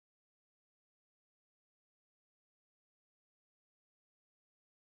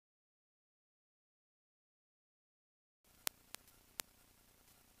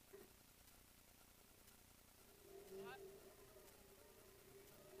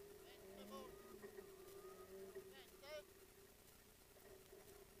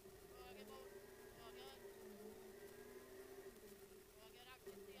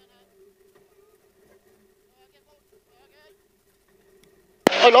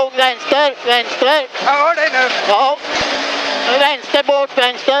lång vänster, vänster. Ja, det är nu. Ja. Nu vänster bort,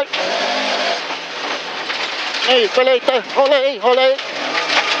 vänster. Nyper lite, håll i, håll i.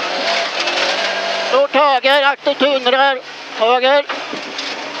 Stort höger, akta tunnlar. Höger.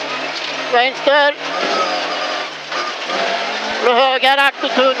 Vänster. Och höger, akta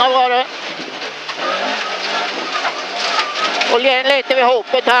tunna var det. Håll igen lite vid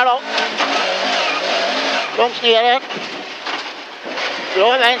hoppet här då. Broms ner den.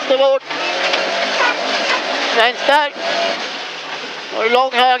 Bra, vänster bort. Vänster. Och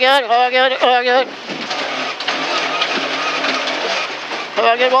lång höger, höger, höger.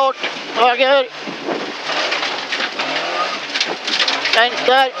 Höger bort, höger.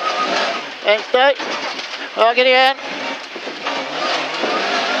 Vänster. Vänster. Höger igen.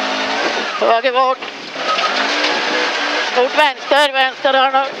 Höger bort. Stort vänster, vänster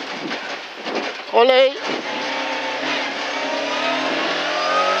där nu. Håll i.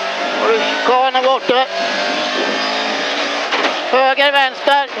 Och kanen borta. Höger,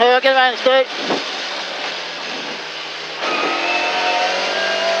 vänster, höger, vänster.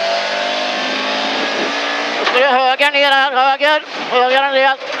 Och så är det höger ner här, höger. Höger en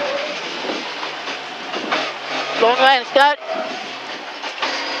del. Lång vänster.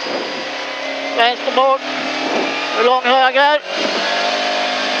 Vänster bort. Lång höger.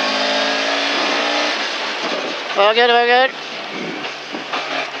 Höger, höger.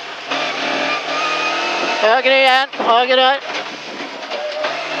 Höger igen, höger där.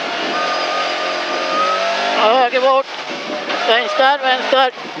 Höger bort. Vänster,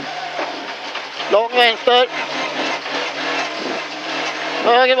 vänster. Lång vänster.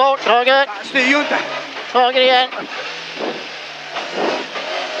 Höger bort, höger. Styr ju inte. Höger igen.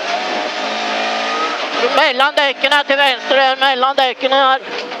 Mellan däcken till vänster här, mellan däcken här.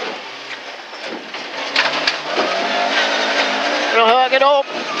 Och höger upp.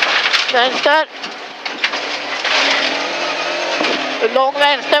 Vänster. Lång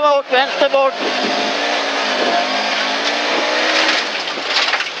vänster bort, vänster bort.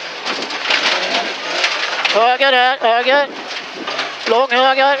 Höger här, höger. Lång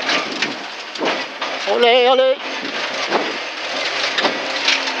höger. Håll i, håll i.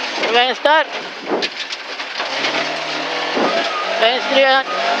 Vänster. Vänster igen.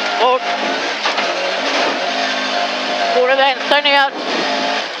 Bort. Går vänster ner.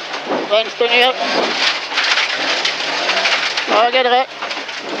 Vänster ner. Höger rätt.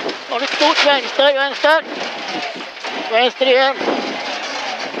 Har ett stort vänster, vänster. Vänster igen.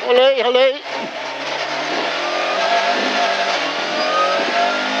 Håll i, håll i.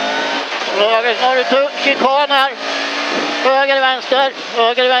 Höger, så har du chikan här. Höger, vänster,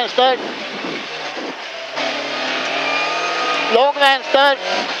 höger, vänster. Lång vänster.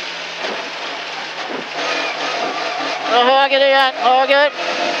 Och höger igen, höger.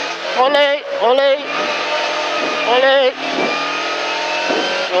 Håll i, håll i. Håll i.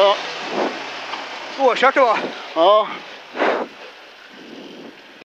 Ja. Svårkört då. Ja.